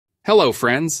Hello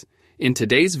friends! In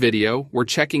today's video, we're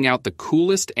checking out the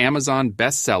coolest Amazon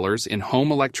bestsellers in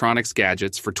home electronics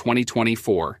gadgets for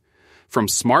 2024. From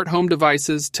smart home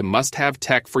devices to must-have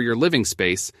tech for your living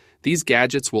space, these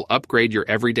gadgets will upgrade your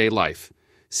everyday life.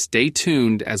 Stay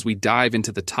tuned as we dive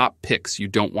into the top picks you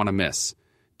don't want to miss.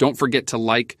 Don't forget to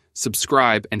like,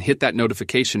 subscribe, and hit that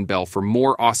notification bell for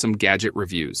more awesome gadget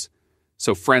reviews.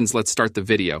 So friends, let's start the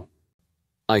video.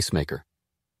 Ice maker.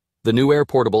 The new air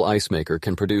portable ice maker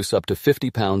can produce up to 50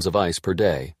 pounds of ice per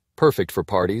day, perfect for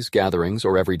parties, gatherings,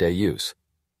 or everyday use.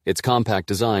 Its compact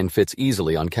design fits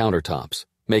easily on countertops,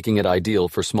 making it ideal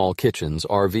for small kitchens,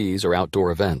 RVs, or outdoor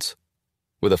events.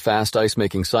 With a fast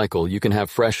ice-making cycle, you can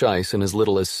have fresh ice in as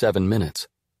little as 7 minutes.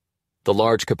 The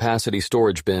large capacity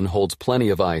storage bin holds plenty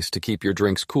of ice to keep your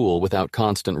drinks cool without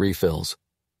constant refills.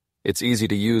 It's easy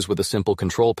to use with a simple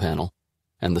control panel,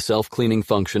 and the self-cleaning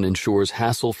function ensures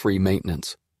hassle-free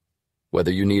maintenance.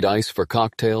 Whether you need ice for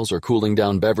cocktails or cooling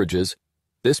down beverages,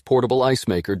 this portable ice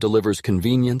maker delivers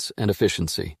convenience and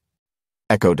efficiency.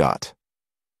 Echo Dot.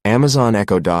 Amazon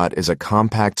Echo Dot is a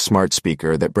compact smart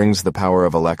speaker that brings the power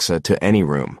of Alexa to any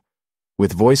room.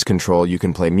 With voice control, you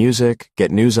can play music, get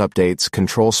news updates,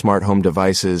 control smart home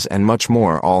devices, and much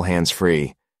more, all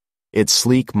hands-free. Its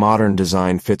sleek, modern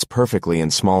design fits perfectly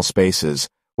in small spaces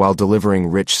while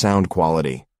delivering rich sound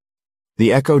quality.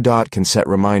 The Echo Dot can set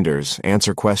reminders,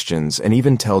 answer questions, and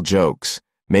even tell jokes,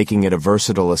 making it a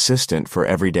versatile assistant for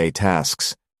everyday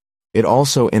tasks. It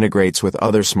also integrates with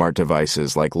other smart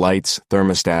devices like lights,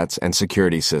 thermostats, and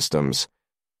security systems.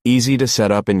 Easy to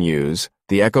set up and use,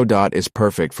 the Echo Dot is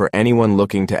perfect for anyone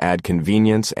looking to add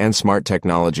convenience and smart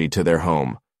technology to their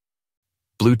home.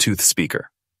 Bluetooth speaker.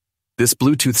 This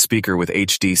Bluetooth speaker with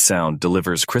HD sound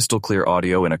delivers crystal clear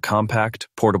audio in a compact,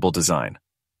 portable design.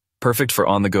 Perfect for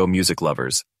on-the-go music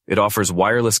lovers, it offers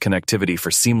wireless connectivity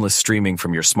for seamless streaming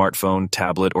from your smartphone,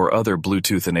 tablet, or other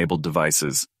Bluetooth-enabled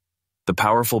devices. The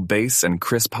powerful bass and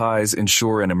crisp highs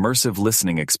ensure an immersive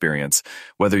listening experience,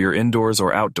 whether you're indoors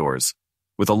or outdoors.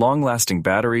 With a long-lasting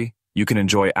battery, you can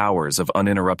enjoy hours of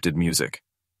uninterrupted music.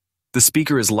 The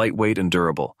speaker is lightweight and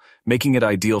durable, making it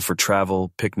ideal for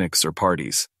travel, picnics, or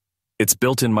parties. Its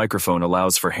built-in microphone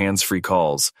allows for hands-free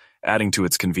calls, adding to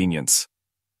its convenience.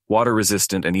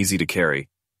 Water-resistant and easy to carry,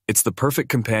 it's the perfect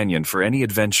companion for any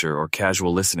adventure or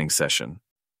casual listening session.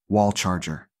 Wall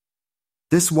charger.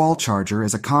 This wall charger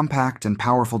is a compact and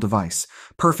powerful device,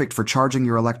 perfect for charging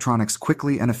your electronics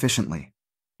quickly and efficiently.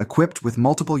 Equipped with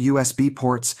multiple USB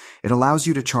ports, it allows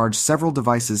you to charge several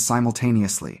devices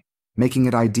simultaneously, making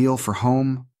it ideal for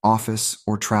home, office,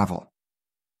 or travel.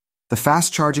 The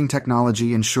fast charging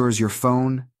technology ensures your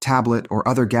phone, tablet, or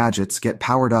other gadgets get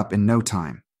powered up in no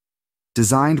time.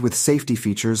 Designed with safety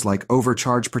features like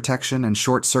overcharge protection and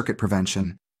short-circuit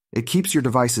prevention, it keeps your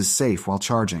devices safe while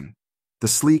charging. The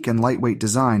sleek and lightweight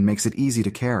design makes it easy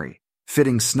to carry,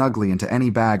 fitting snugly into any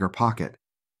bag or pocket.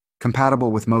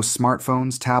 Compatible with most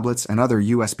smartphones, tablets, and other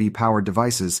USB-powered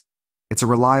devices, it's a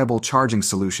reliable charging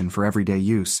solution for everyday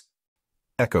use.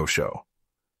 Echo Show.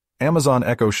 Amazon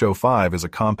Echo Show 5 is a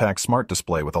compact smart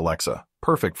display with Alexa,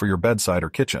 perfect for your bedside or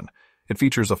kitchen. It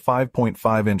features a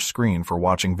 5.5-inch screen for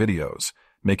watching videos,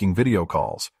 making video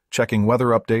calls, checking weather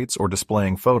updates, or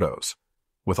displaying photos.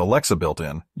 With Alexa built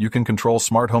in, you can control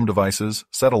smart home devices,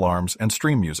 set alarms, and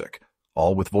stream music,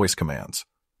 all with voice commands.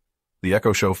 The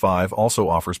Echo Show 5 also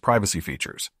offers privacy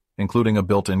features, including a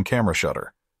built-in camera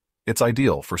shutter. It's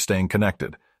ideal for staying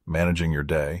connected, managing your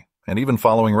day, and even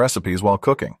following recipes while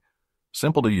cooking.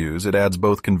 Simple to use, it adds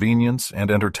both convenience and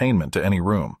entertainment to any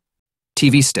room.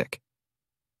 TV stick.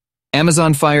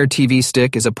 Amazon Fire TV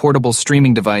Stick is a portable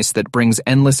streaming device that brings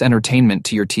endless entertainment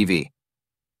to your TV.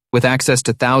 With access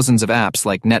to thousands of apps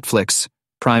like Netflix,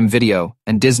 Prime Video,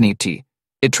 and Disney T,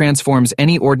 it transforms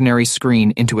any ordinary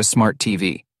screen into a smart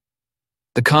TV.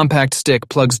 The compact stick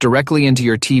plugs directly into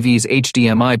your TV's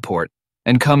HDMI port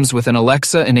and comes with an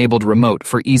Alexa-enabled remote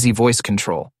for easy voice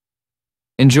control.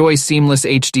 Enjoy seamless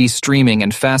HD streaming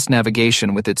and fast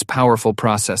navigation with its powerful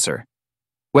processor.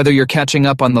 Whether you're catching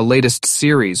up on the latest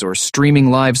series or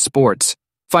streaming live sports,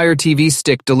 Fire TV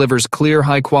Stick delivers clear,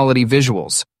 high-quality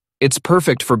visuals. It's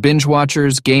perfect for binge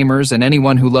watchers, gamers, and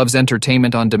anyone who loves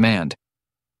entertainment on demand.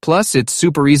 Plus, it's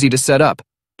super easy to set up.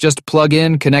 Just plug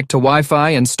in, connect to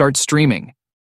Wi-Fi, and start streaming.